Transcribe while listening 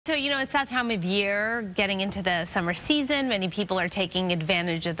So, it's that time of year, getting into the summer season. Many people are taking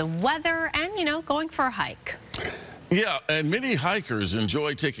advantage of the weather and, going for a hike. Yeah, and many hikers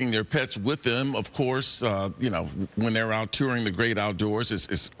enjoy taking their pets with them. Of course, when they're out touring the great outdoors,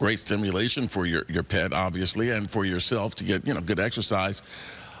 it's great stimulation for your pet, obviously, and for yourself to get, good exercise.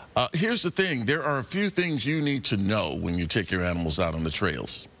 Here's the thing. There are a few things you need to know when you take your animals out on the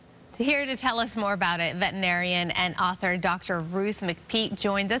trails. Here to tell us more about it, veterinarian and author Dr. Ruth McPeek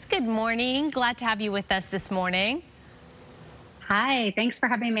joins us. Good morning. Glad to have you with us this morning. Hi, thanks for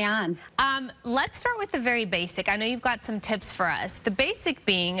having me on. Let's start with the very basic. I know you've got some tips for us. The basic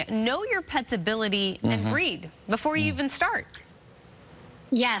being, know your pet's ability and breed before you even start.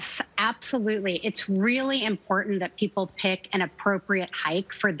 Yes, absolutely. It's really important that people pick an appropriate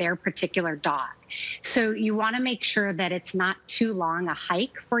hike for their particular dog. So you want to make sure that it's not too long a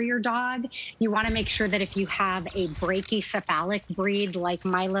hike for your dog. You want to make sure that if you have a brachycephalic breed like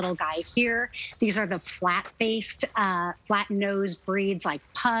my little guy here, these are the flat-faced, flat-nosed breeds like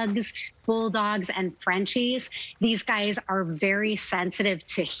pugs, bulldogs, and Frenchies. These guys are very sensitive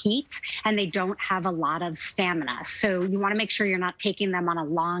to heat and they don't have a lot of stamina. So you want to make sure you're not taking them on a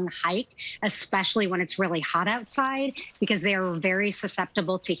long hike, especially when it's really hot outside, because they are very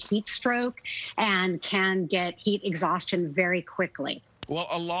susceptible to heat stroke and can get heat exhaustion very quickly. Well,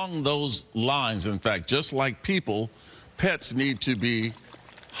 along those lines, in fact, just like people, pets need to be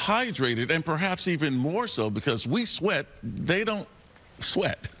hydrated, and perhaps even more so because we sweat. They don't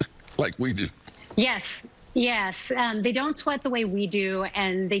sweat like we do. Yes. They don't sweat the way we do,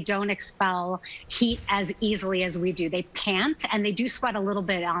 and they don't expel heat as easily as we do. They pant, and they do sweat a little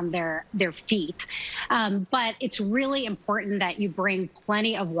bit on their feet. But it's really important that you bring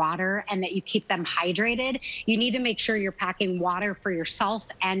plenty of water and that you keep them hydrated. You need to make sure you're packing water for yourself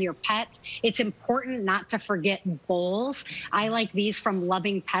and your pet. It's important not to forget bowls. I like these from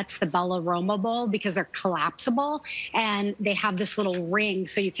Loving Pets, the Bella Roma bowl, because they're collapsible, and they have this little ring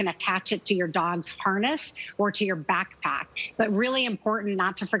so you can attach it to your dog's harness or to your backpack. But really important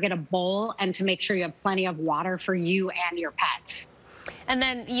not to forget a bowl and to make sure you have plenty of water for you and your pets. And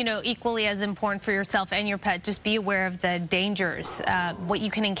then, equally as important for yourself and your pet, just be aware of the dangers, what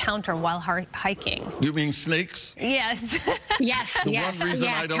you can encounter while hiking. You mean snakes? Yes. Yes. One reason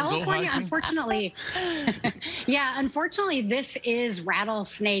I don't California, go hiking? Unfortunately. Unfortunately, this is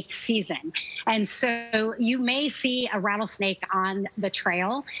rattlesnake season. And so you may see a rattlesnake on the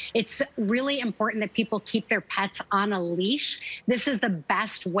trail. It's really important that people keep their pets on a leash. This is the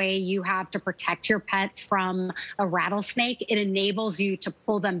best way you have to protect your pet from a rattlesnake. It enables you to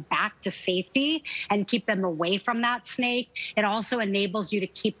pull them back to safety and keep them away from that snake. It also enables you to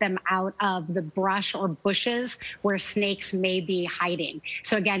keep them out of the brush or bushes where snakes may be hiding.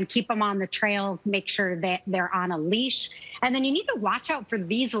 So again, keep them on the trail, make sure that they're on a leash. And then you need to watch out for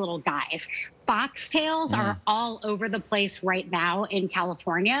these little guys. Foxtails are all over the place right now in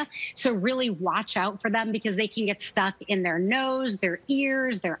California. So really watch out for them because they can get stuck in their nose, their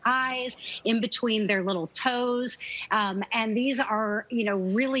ears, their eyes, in between their little toes. And these are,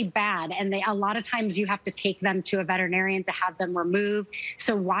 really bad. And a lot of times you have to take them to a veterinarian to have them removed.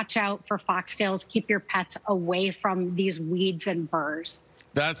 So watch out for foxtails. Keep your pets away from these weeds and burrs.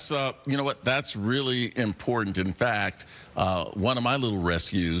 That's, that's really important. In fact, one of my little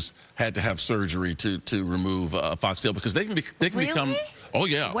rescues had to have surgery to remove a foxtail because they can become. Oh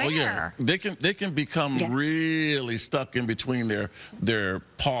yeah. Where? Oh yeah. They can become really stuck in between their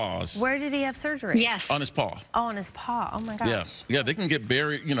paws. Where did he have surgery? Yes. On his paw. Oh, on his paw. Oh my gosh. Yeah. They can get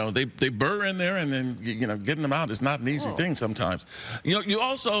buried. They burr in there, and then getting them out is not an easy thing sometimes. You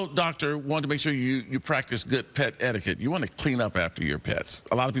also, doctor, want to make sure you practice good pet etiquette. You want to clean up after your pets.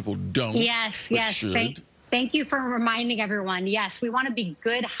 A lot of people don't. Yes. Should. Thank you for reminding everyone. Yes, we want to be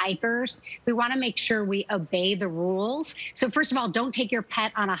good hikers. We want to make sure we obey the rules. So first of all, don't take your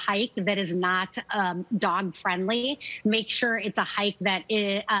pet on a hike that is not dog friendly. Make sure it's a hike that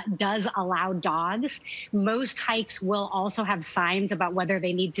does allow dogs. Most hikes will also have signs about whether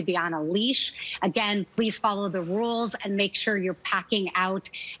they need to be on a leash. Again, please follow the rules and make sure you're packing out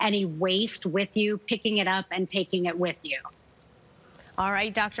any waste with you, picking it up and taking it with you. All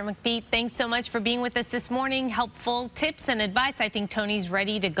right, Dr. McPeek, thanks so much for being with us this morning. Helpful tips and advice. I think Tony's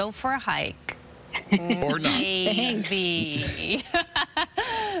ready to go for a hike. Or not. Maybe.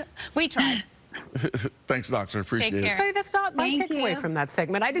 We tried. Thanks, doctor. Appreciate it. Sorry, that's not my Thank takeaway you. from that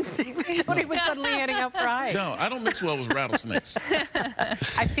segment. I didn't think that Tony was suddenly heading out for a hike. No, I don't mix well with rattlesnakes.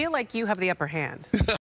 I feel like you have the upper hand.